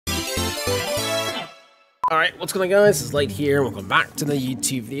Alright, what's going on, guys? It's Light here. Welcome back to the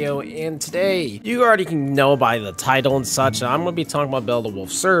YouTube video, and today, you already can know by the title and such, I'm going to be talking about Bella the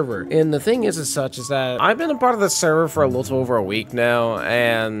Wolf server. And the thing is that I've been a part of the server for a little over a week now,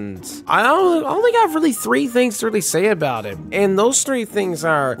 and I only got really 3 things to really say about it. And those 3 things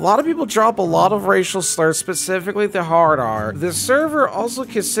are, a lot of people drop a lot of racial slurs, specifically the hard R. The server also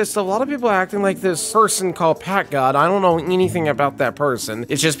consists of a lot of people acting like this person called Pat God. I don't know anything about that person.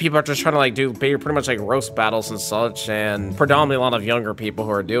 It's just people are just trying to like do pretty much like roast battles and such, and predominantly a lot of younger people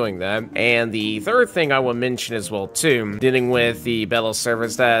who are doing that. And the third thing I will mention as well too, dealing with the Bella server,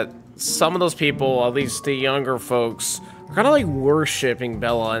 is that some of those people, at least the younger folks, are kind of like worshipping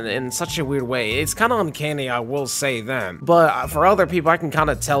Bella in such a weird way. It's kind of uncanny, I will say that. But for other people, I can kind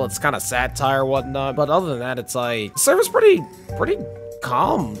of tell it's kind of satire or whatnot. But other than that, it's like, the server's pretty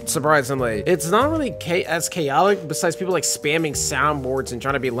calm, surprisingly. It's not really as chaotic, besides people like spamming soundboards and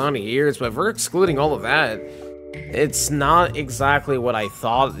trying to be loud in your ears, but if we're excluding all of that, it's not exactly what I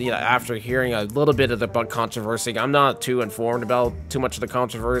thought, you know, after hearing a little bit of the bug controversy. I'm not too informed about too much of the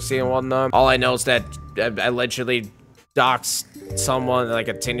controversy and whatnot. All I know is that allegedly doxed someone, like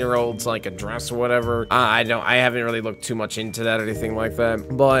a 10-year-old's like address or whatever. I haven't really looked too much into that or anything like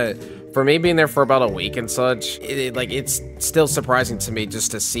that, but for me being there for about a week and such, it's still surprising to me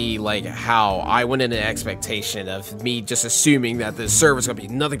just to see like how I went in an expectation of me just assuming that the server's gonna be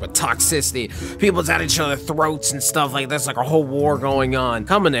nothing but toxicity, people's at each other's throats and stuff like this, like a whole war going on.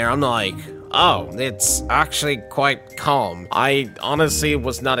 Coming there, I'm like, oh, it's actually quite calm. I honestly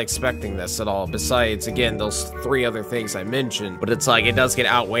was not expecting this at all, besides, again, those 3 other things I mentioned. But it's like, it does get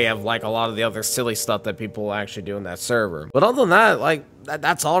outweigh of like a lot of the other silly stuff that people actually do in that server. But other than that, like,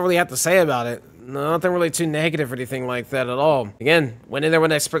 that's all I really have to say about it. Nothing really too negative or anything like that at all. Again, went in there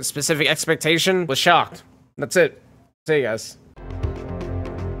with a specific expectation, was shocked. That's it. See you guys.